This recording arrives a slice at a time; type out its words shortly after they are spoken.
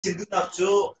Sindu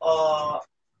nakjo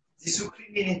Jesuh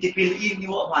Christ minin tipilin ni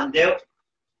wak mandel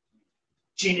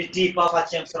Trinity pa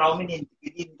Thiang Thlarau minin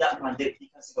tipilin dak mandel di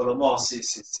kasi kolomo si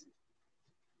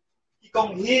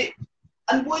ikong hi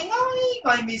an boy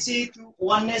ngai misi tu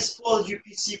oneness Paul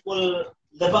UPC Paul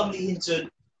labang lihin chun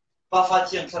pa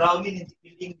Thiang Thlarau minin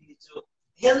tipilin di chu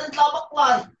hianan tlabak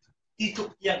lai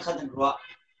tituk yang khadan ruwa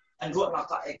an ruwa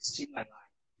naka extreme lai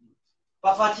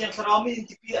pa Thiang Thlarau minin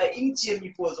tipil ai ing chiam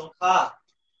ni po zong kha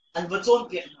an bachon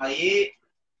pek hai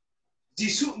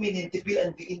Jesuh minin tipil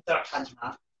an bi interthan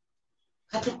na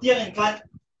khatuk tiang kan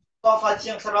pa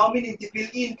Thiang Thlarau minin tipil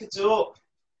in kcho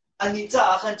ani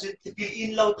cha akhan chu tipil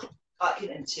in lo ka in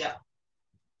an chia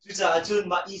chu cha chun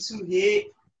ma isu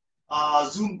he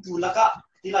zumtu laka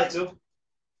tilai chu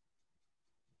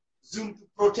zumtu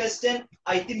protestant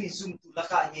item zumtu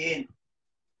laka hen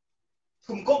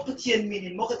thumkok tu thian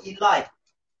minin mokat in lai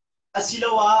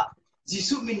asilawa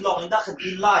Jesuh min long da khat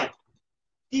in lai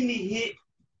ti mi hi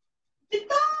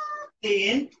pita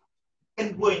ten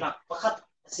kan boy nak pakhat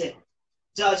se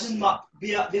ja chun ma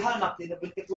bihal nak tin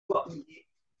bun ke tu mi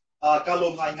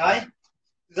kalom ngai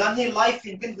zan hi live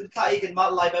in kan bun khai kan ma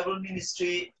live Bible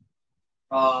ministry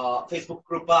Facebook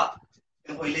group ba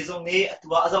kan hoi le zong ne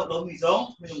atua azau lo mi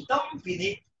zong minung tam pi ni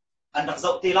an dak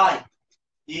zau te lai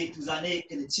i tu zan ne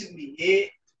kan chim mi he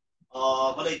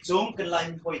balai chong kan lai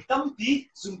hoi tam pi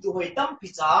zum tu hoi tam pi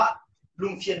cha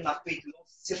lung phian nak pe tu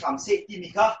se ram se ti mi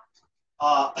kha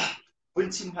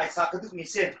bun chim hai sa ka du mi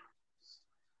se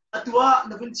atua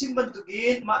na bun chim ban tu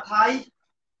in ma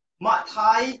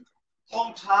thai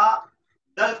thong tha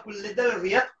dal kul le dal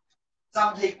riat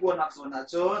chang thei ko nak so na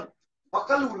chon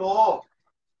bakalu lo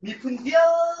mi phun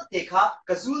vial te kha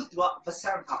kazul tua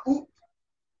basar ka u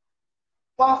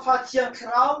pa Thiang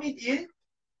Thlarau min in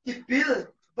tipil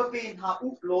bapen ha u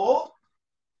lo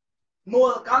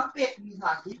nol kan pek mi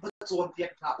ha hi bachon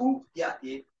pek ha u ya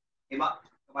ti ema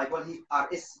Bible hi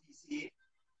RSVC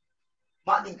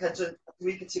ma ning kan chon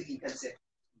tui ka chim ning kan se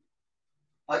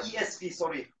ESV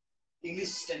sorry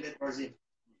English Standard Version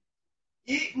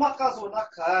i maka zona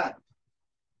khan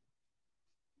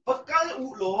bakal u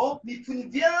lo mi phun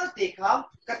vial te kha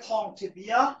ka thong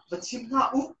thebia bachim na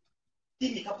u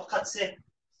ti mi kha pakhat se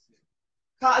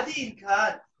kha di in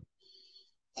khan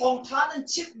thong than an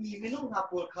chip mi minung na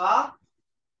pol kha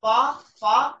pa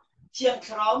Thiang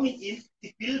Thlarau min in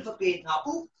tipil va pe na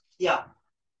u ya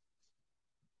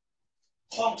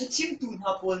thong tha chim tu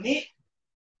na pol ni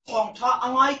thong tha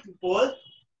angai tu pol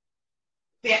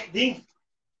pek ding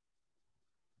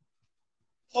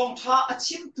thong tha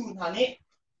achim tu na ne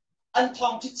an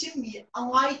thong tha chim mi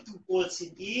angai tu pol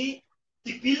sin i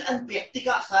tipil an pek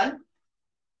tika khan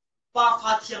pa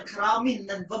Thiang Thlarau min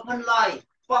nan va phan lai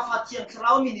pa Thiang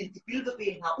Thlarau min in tipil va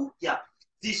pe na u ya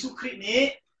Jesuh Christ ne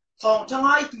thong tha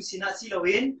ngai tu sina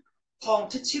silawin thong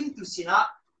tha chim tu sina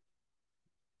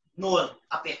nol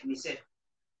apek mi se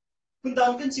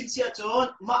kundang kan sim sia chon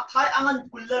ma thai angan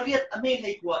kulariat ame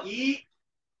nei kwa i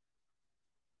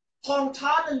thong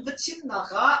tha nan bachim na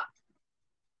kha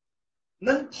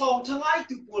nan thong tha ngai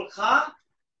tu pol kha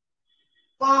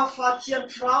pa Thiang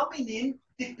Thlarau minin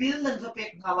tipil nan va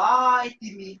pek na lai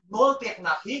ti mi nol pek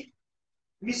na hi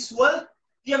mi sual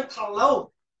Thiang Thlarau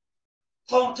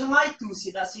thong tha ngai tu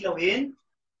sina silawin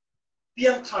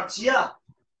piang thar chia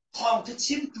thong tha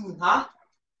chim tu na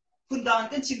kundang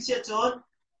kan sim sia chon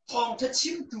thong tha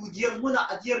chim tu dial muna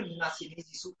adial na sin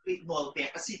Jesuh Christ nol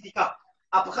pek asitika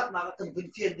apakhat na kan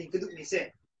bun fian ding keduk ni se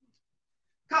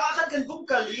ka akan kan bung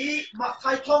kali ma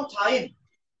thai thong thain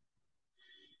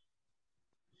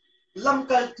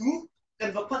Lamkaltu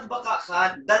kan va phan baka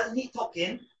khan dal ni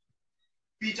thokin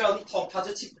Peter ni thong tha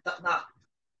cha chip tak na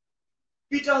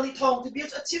Peter ni thong tu bia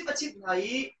cha chip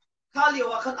nai kha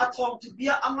liwa khan a thong tu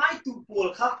bia angai tu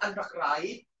pol kha an rak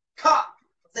rai kha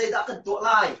zai da kan to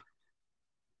lai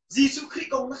Jesuh Christ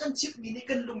kong na kan chip mi ni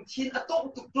kan lung thin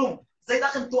atong tuk tung zai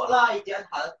da kan to lai ti an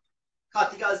hal kha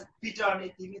tika Peter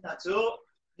ni ti mi na chu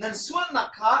nan sual na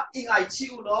kha ingai chi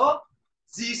u lo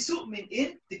Jesuh min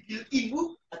in tikil imu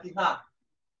atina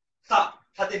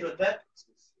kha te dot bet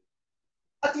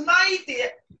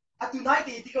atunai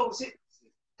te ti ko se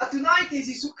atunai te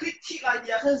Jesuh Christ thi lai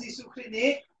dia khan Jesuh Christ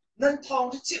ni nan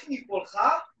thong chip ni pol kha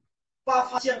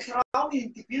pa Thiang Thlarau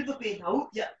min tipil ba pe hau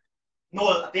ya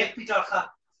nol apek Peter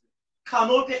kha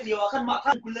nol pek liwa khan ma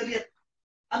khan kulariat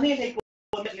ame hei ko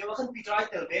pek liwa khan Peter ai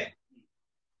tel be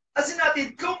asina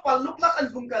tin ko pal luklak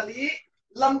an bungkali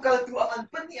Lamkaltu akan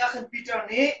pani akan Peter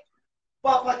ni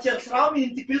pa Thiang Thlarau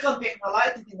min tipil kan pek na lai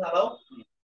ti tinalo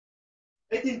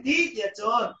etin ti ya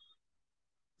chon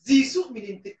Jesuh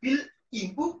min tipil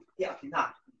imbu ya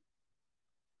atina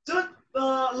chon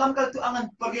Lamkaltu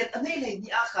angan pariat anay lay ni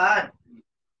akan.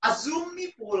 Azum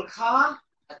mi pol kha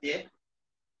ate.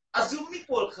 Azum mi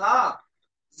pol kha.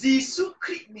 Jesuh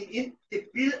Christ min in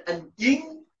tipil an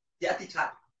ning di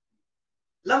atikan.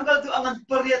 Lamkaltu angan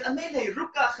pariat anay lay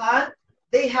rukakan.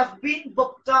 They have been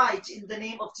baptized in the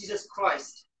name of Jesus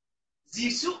Christ.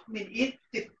 Jesuh min in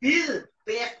tipil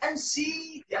pek an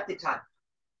si di atikan.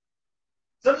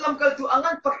 John Lamkaltu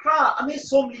angan pakra ame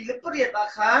somli le pariat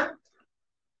akan.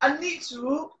 Ani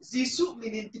chu Jesuh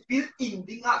min in tipil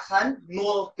inding akan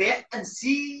nol pek an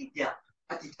si dia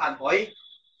atikan boy.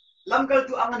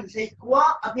 Lamkaltu angan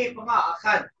leikwa ame panga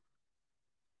akan.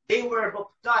 They were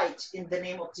baptized in the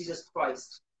name of Jesus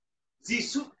Christ.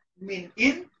 Jesuh min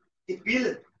in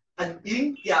tipil an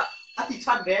ing ya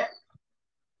atikan be.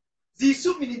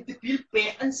 Jesuh min in tipil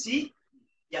pek an si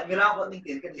ya mirawa ning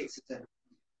tin kan leksitan.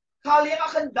 Kali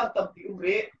akan dang tampi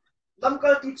umre.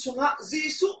 Lamkaltu chunga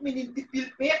Jesuh min in tipil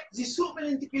pek, Jesuh min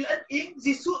in tipil an ing,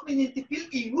 Jesuh min in tipil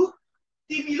ingu,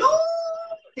 timilo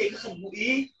te kan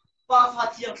mui. Pa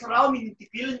Thiang Thlarau min in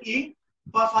tipil an ing,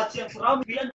 pa Thiang Thlarau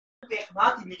min an pek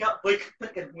na timika boy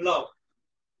kan mulau.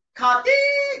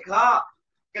 Kati ka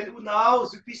kan unaw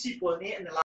zupisi pol ni an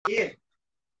lain.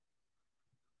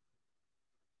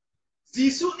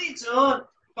 Jesuh ni John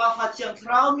pa Thiang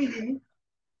Thlarau min in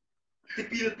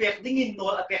tipil pek dingin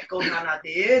nol a pek kau na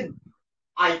natin.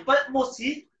 Ay pat mo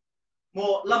si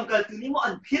mo Lamkaltu ni mo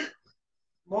anpil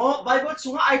mo Bible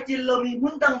chunga ay tilami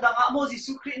mundang danga mo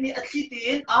Jesuh Christ ni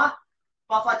atlitin a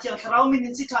pa Thiang Thlarau min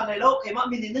in si chanay lo kay ma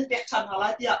min in pek chan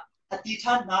halatia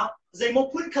atitan na zay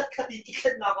mo pun kat katin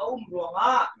ikat na ka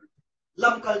umruanga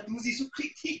Lamkaltu Jesuh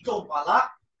Christ ti tom pala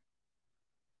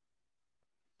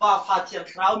pa Thiang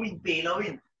Thlarau min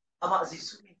pelawin ama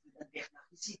Jesuh min in pek na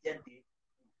si jante.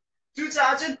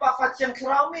 Juja jen pa Thiang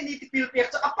Thlarau min ni tipil pek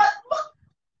cha apat mak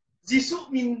Jesuh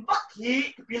min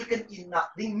bakhi tipil kan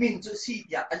inak ding min chu si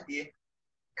dia ante.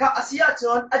 Ka asia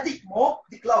John adik mo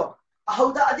diklaw.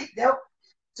 Ahauda adik dew.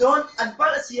 John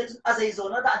anpal asia azay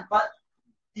zona da anpal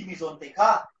timizon te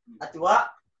ka.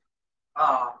 Atwa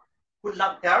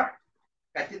kunlang ter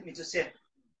katit mi chu sen.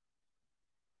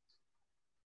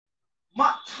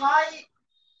 Ma thai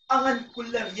angan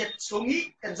kulariat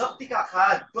chungi kan zau tika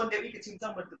khan. Tuan dewi ke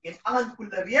chingchang bentukin angan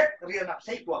kulariat rian nak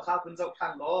sai kwa kha kun zau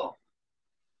khan lo.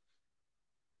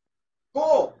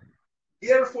 Go,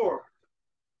 therefore,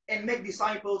 and make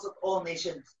disciples of all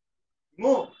nations.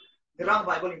 Mo, Hram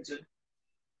Bible in Jun.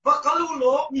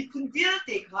 Vakalulo ni kunvil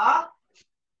teka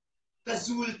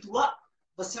kazul tua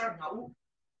besar nau.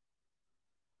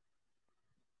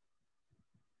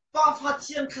 Pa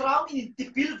Thiang Thlarau ini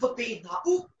tipil vape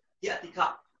nau ya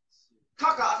tika.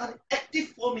 Kaka akan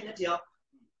active form ini dia.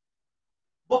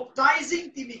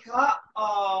 Baptizing timika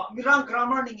mirang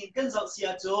grammar ningin kan zau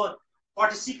sia John.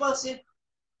 Participle sin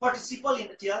participle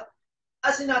in dia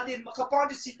asin natin maka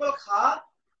participle kha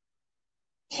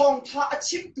thong tha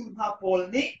achim tu na pol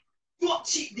ni tu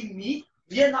chi ding mi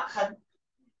lian na khan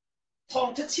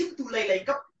thong tha chim tu lai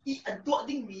kap i an tu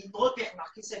ding mi nol pek na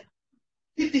ki se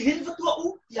ti hin va tu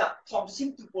u ya thong tha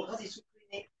chim tu pol kha Jesuh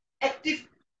ni active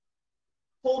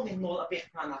form in nol apek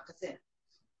na ka se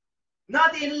na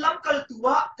din Lamkaltu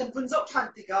wa kan vun zau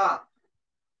than tika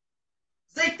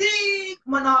zaiti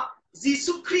mana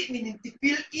Jesuh Christ min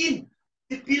tipil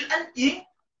an ing,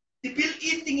 tipil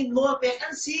in tingin nol pek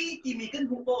an si timi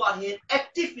kan hupo ahin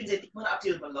active in zetik man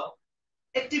atil balaw,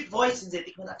 active voice in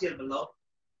zetik man atil balaw,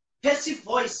 passive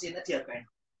voice in atil kan,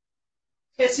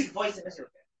 passive voice in atil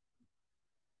kan.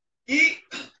 I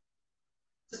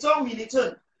sesong minit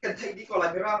chun kan thai di ko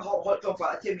la mirang ho tong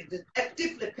fa atil min chun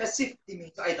active le passive timi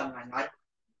cha ai dang ngai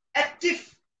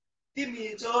active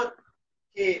timi chun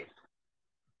ke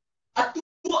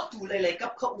tu lai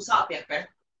kap kha usa pek pen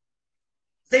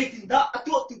zai tinda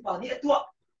atu tu pa ni atu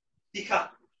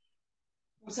dikha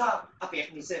usa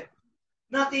apek ni se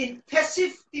natin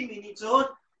passive ti mini chon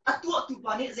atu tu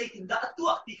pa ni zai tinda atu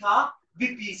dikha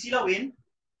bp silawin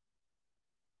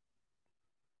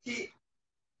ki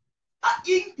a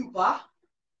ing tu pa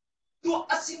tu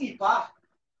asimi pa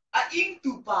a ing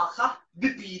tu pa kha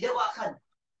bp de wa khan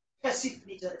passive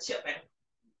ni cha che pen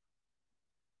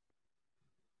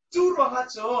Churanga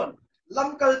John,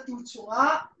 Lamkaltu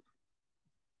chunga,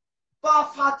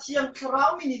 pa Thiang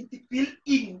Thlarau min tipil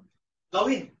ing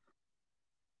lawin.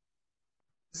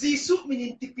 Jesuh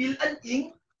min tipil an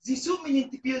ing, Jesuh min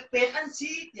tipil pe an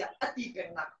si ya ati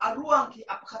pek nak aruang ki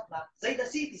apkhat nak zaida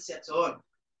si ti sia John.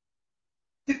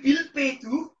 Tipil pe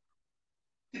tu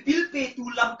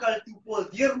Lamkaltu pol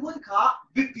dirmun kha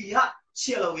bipia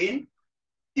chelawin.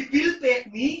 Tipil pe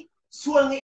ni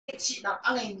sual chi nak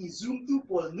angai ni zumtu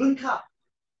pol nun kha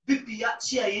bipia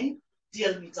chiain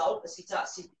tiel mi chau si cha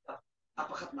si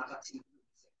apakhat na ka chi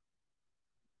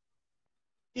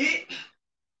I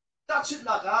ta chut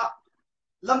la ka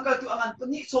Lamkaltu angan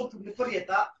pani som tu ni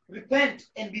fariata repent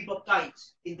and be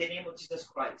baptized in the name of Jesus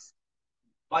Christ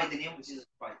by the name of Jesus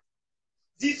Christ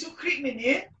Jesuh Christ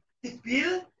mini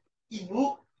tipil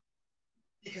imu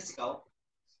dikasikaw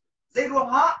zai ruang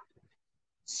ha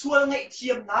sual ngai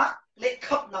thiam na le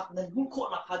khap nak nan hu kho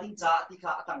nak hading cha ti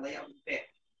kha atang lai am pe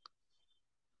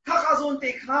kha zon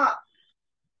te kha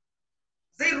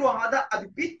zai ruang ada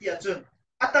abit ya chun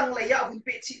atang lai ya hun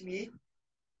pe chi mi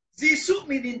Jesuh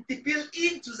minin tipil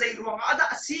in chu zai ruang ada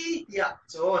asi ya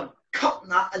chon khap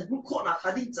nak an hu kho nak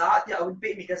hading cha ti hun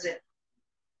pe mi ka se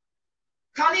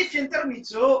khani filter mi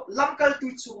chu lamkaltu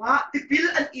chunga tipil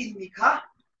an in mi kha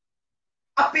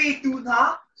ape tu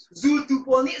na zumtu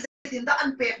poni tinda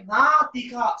an pek na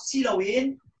tika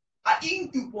silawin a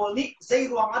ing tu poni zai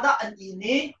ruang ada an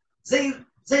ini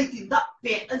zai tinda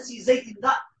pek an si zai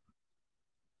tinda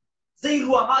zai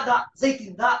ruang ada zai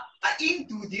tinda a ing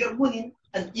tu dir munin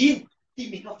an in ti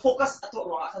mi ka focus ato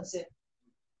ruang kan se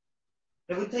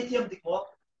lebun thai thiam dik mo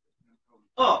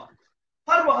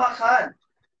par ruang khan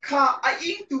kha a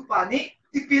ing tu pani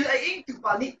tipil a ing tu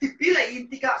pani tipil a in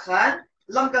tika khan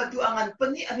Lamkaltu angan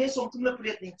pani ane som tum la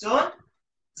priat ning chon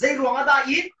zai ruang ada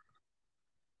in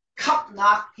khap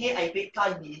nak he ai pe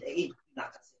kai ni in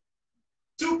nak se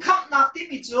chu khap nak ti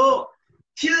mi chu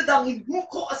thil dang in mu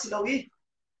kho asilawi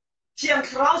thiang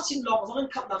thlarau sin long zong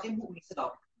khap nak in mu mi se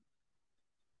daw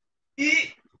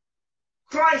I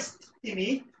Christ ti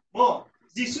mi mo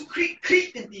Jesuh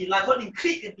Christ kan ti lai hol in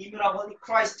Christ kan ti mi ra hol in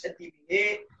Christ kan ti mi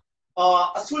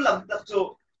asulam tak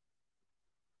chu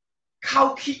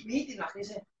khau khi mi ti nak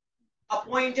se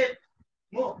appointed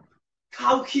mo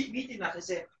khau khi mi ti nak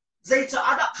se zai cha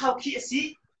ada khau khi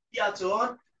asi ya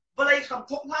chon balai kham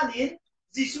thok na nin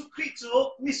Jesuh Christ chu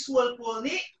mi sual pol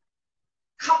ni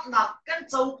khap nak kan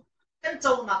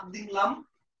chau nak ding lam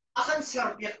akan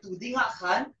ser piak tu dinga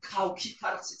khan khau khi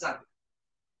kharak si chan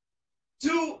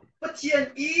chu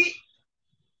pathian I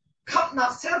khap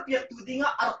nak ser piak tu dinga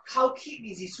ar khau khi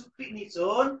ni Jesuh Christ ni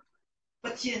chon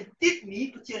pathian tit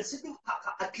mi pathian situ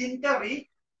kha atlin tari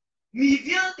mi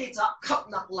vial te cha khap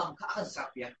nak lam kha akan ser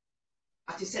piak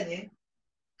ati senin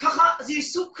kha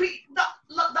Jesuh Christ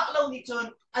da lo ni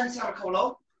chon an ser khau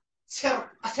lo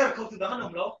ser khau tu da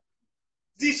nom lo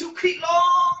Jesuh Christ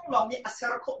long ni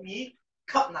aser khau mi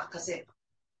khap nak kase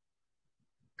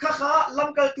kha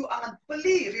Lamkaltu angan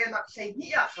pali rianak sai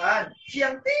ni a khan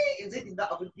thiang te in zai tinda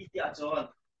abun pi ti a chon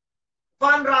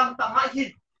van rang tanga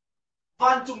hin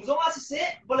van chung zonga si se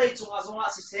bolai chunga zonga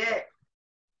si se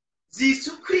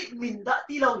Jesuh Christ min da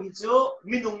ti lo hi cho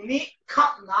minung ni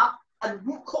khap nak an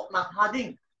mu khok nak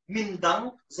hading min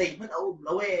dang zai man au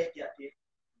lawe ya ti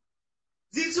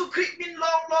Jesuh Christ min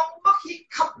long bak hi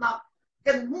khap nak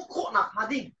kan mu khok nak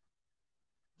hading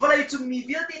Valai chung mi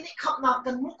vial ti ni khap nak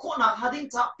kan mu khok nak hading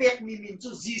cha pek mi min chu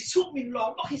Jesuh min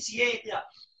long bak hi si e ya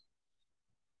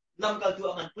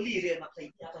Lamkaltu angan puli re nak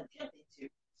sai ya kan thiam ti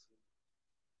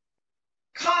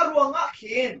kha ruanga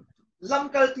khen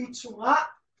Lamkaltu chunga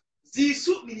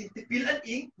Jesuh minin tipil an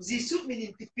ing Jesuh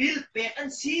minin tipil pek an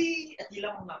si ati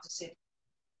lamang nak se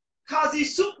kha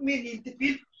Jesuh minin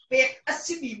tipil pek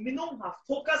asimi minong ha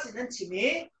focus in an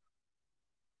chime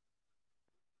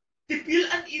tipil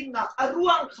an in nak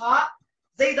aruang kha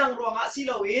zaidang ruanga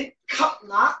silawin khap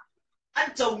nak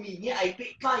an chau mi ni ai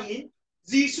pe kain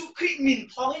Jesuh Christ min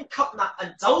thongin khap nak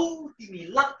an chau ti mi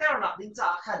lakter nak din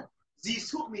cha khan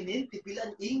Jesuh minin tipil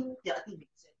an ing ya ti mi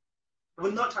se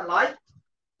won not halai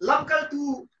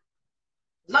Lamkaltu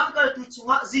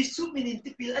chunga Jesuh minin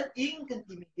tipil an ing kan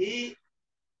ti mi he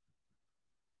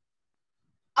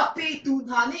ape tu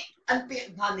na ni an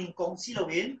pe na ning kong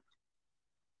silawin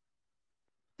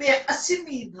pe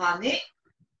asimi na ni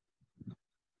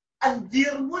an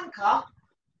dirmun kha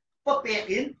pa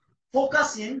pekin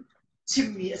focusin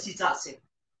chimmi asi cha se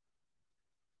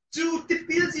chu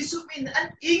tipil Jesuh min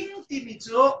an ing ti mi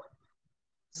cho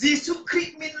Jesuh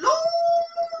Christ min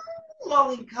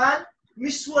long in khan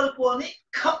misual po ni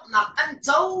khap nak an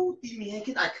chau ti mi he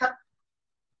kin ai khat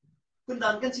kun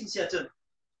dan kan sing sia chun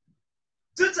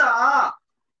chu cha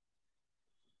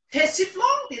he sip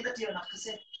long ti da ti nak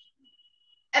se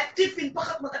active in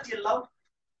pakhat mat atil law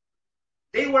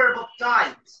they were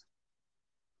baptized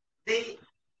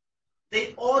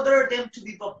they ordered them to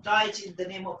be baptized in the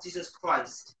name of Jesus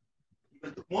Christ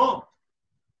even more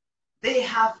they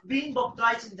have been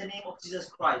baptized in the name of Jesus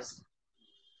Christ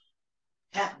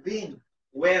have been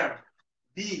where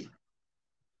be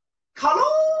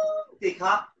kalong te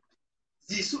kha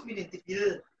Jesuh minin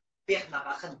tipil pek nak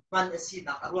akan man asi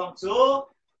nak aruang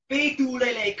cho pe tu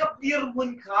lei kap dir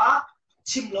mun kha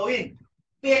chim loin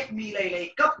pek mi lei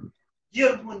kap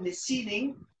dir mun le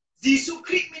sining Jesuh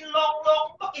Christ min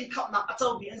long bakin khap nak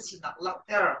achau bi an sinak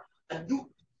lakter an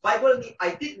du Bible ni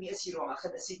I did mi asirong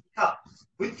akhan asi ka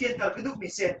bun fian tar keduk mi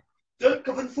sen don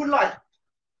ka bun full life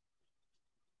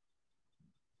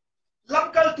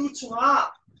Lamkaltu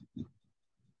chunga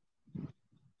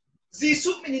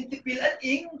Jesuh min tipil an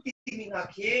ing timinga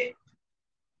ke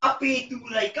ape tu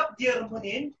lai kap dir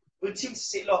munin bun chim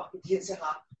se lo tian se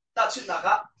ha ta chun na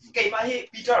ka kai ma he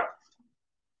Peter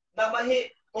na ma he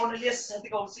Cornelius nanti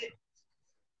kau si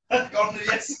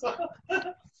Cornelius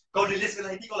kan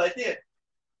nanti kau lagi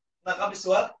na kami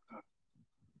suat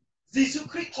Jesuh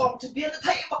Christ thong tu biar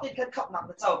thay pakai kan kap nak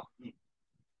macau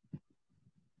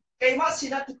kai ma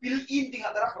sina tipil in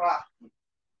tinggal darak ra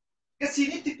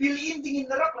kesini tipil in tingin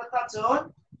darak lata John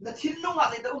na thinlung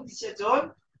at ida di siya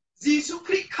John Jesuh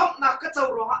Christ kap nak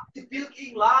kacau roha tipil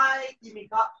ing lai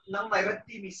timika nang nairat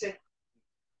timise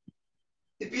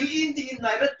tipil in tingin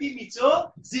nairat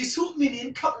timicho Jesuh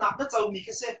minin kap nak kacau mi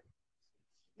kese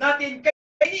natin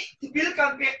kai ni tipil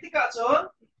kan pek tika John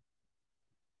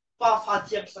pa fa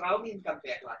Thiang Thlarau min kan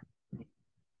pek lai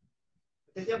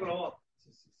betul bro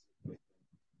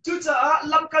chucha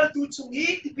Lamkaltu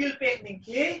chungi tipil pek ning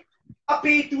ke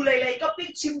ape tu lai ka pin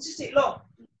chim si lo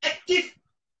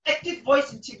active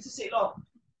voice in chim si lo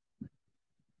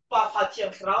pa fa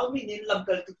Thiang Thlarau min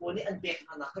Lamkaltu po ni an pek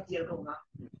na ka tiel ro nga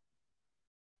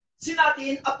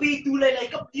sinatin ape tu lai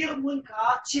ka dir mun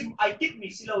ka chim ai tip mi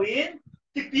silawin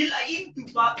tipil ain tu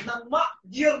ba nang ma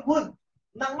dir mun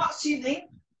nang ma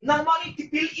sining nang ma ni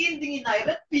tipil in dingin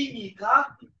nairat pi mi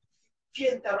ka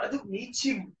fian tar aduk ni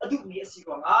chim aduk ni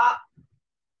asiwanga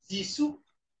Jesuh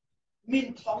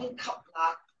min thong khap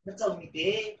la na chau mi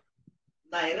de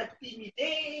nairat pi mi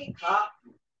de ka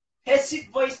passive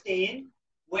voice ten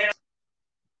where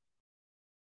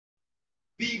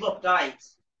be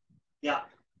baptized ya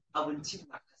awun chim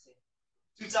na kase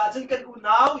tu cha chen kan u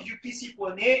now UPC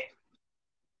po ne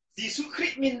Jesuh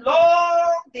Christ min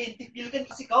long ten tipil kan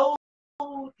isikau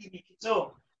ti mi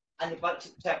kicho ani ba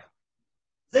chip chap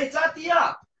zai cha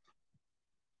tia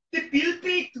tipil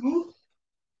pi tu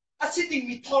asiting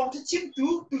mi thong te chim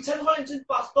tu chan holen chen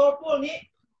pastor po ni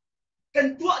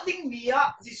kan tua ding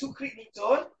mia Jesuh Christ ni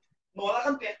chon no la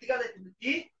kan pek tika de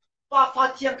ti pa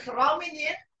fa Thiang Thlarau mi ni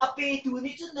ape tu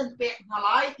ni chen nan pek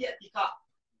nalai ti tika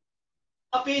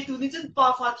ape tu ni chen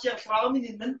pa fa Thiang Thlarau mi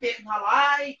ni nan pek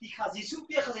nalai tika Jesuh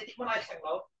pi kha tik manai khang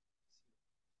lo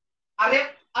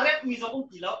arep mi zo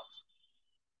ti lo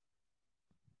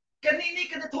kanini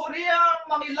kan thoriang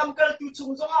mangi Lamkaltu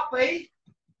chung zong apai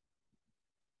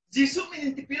Jesuh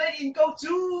min tipilai in kau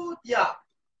chu tia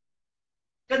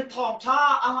kan thong tha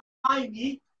angai ni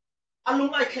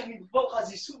alung ai khang ni bo ka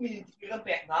Jesuh min tipilan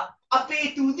pek na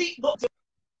ape tu ni do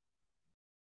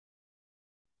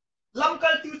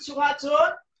Lamkaltu chunga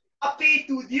chon ape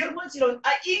tu dir mun silon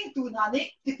a ing tu na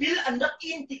ni tipil andak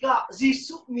in tika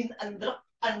Jesuh min andak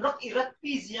irat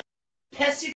pi zia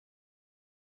passive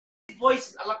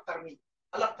voice alak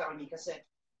tarmi kasi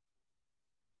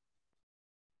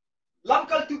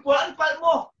Lamkaltu po an pal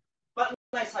mo pa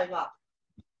nai sai nga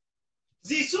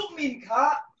Jesuh min kha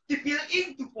tipil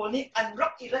in tu po ni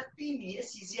anrak irat pi mi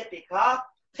sizia te kha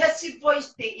passive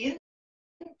voice te in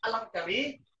alang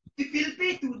tari tipil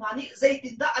pe tu nani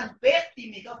zaitinda an pek ti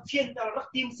mi ka fian tar rak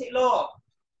tim se lo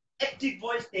active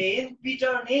voice te in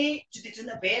Peter ni chuti chun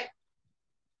na pek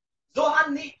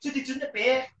Johan ni chuti chun na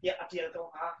pek ya atial to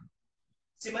ha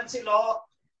siman se lo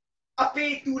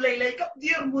ape tu lai kap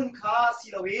dir mun kha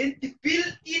silawin tipil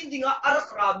in dinga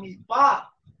arak rami pa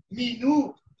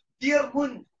minu dir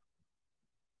mun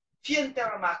fian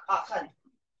termak akan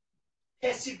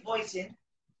passive voice in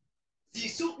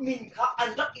Jesuh min kha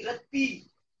anrak irat pi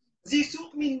Jesuh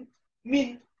min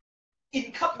in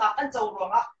kap na an chau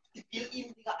ronga tipil in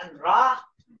dinga anra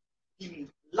tim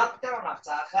lak termak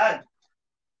cha khan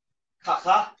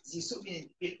kha Jesuh min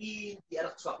tipil in di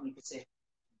arak swak ni kese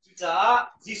ja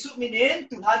Jesuh minin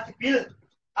Tuhan tipil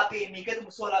ape mi kan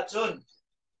musola chon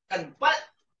kan pal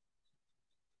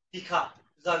dikha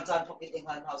zan pokit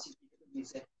enghan house ni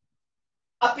se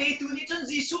ape tu ni chon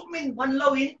Jesuh min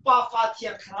manlawin pa fa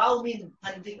Thiang Thlarau min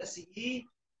handing asi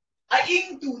a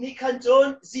ing tu ni kan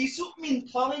chon Jesuh min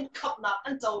thongin khap na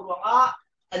an chau ronga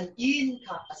an in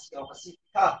kha asiaw asi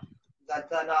ka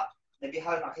zan na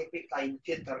nabihal na hepe kain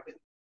fian tar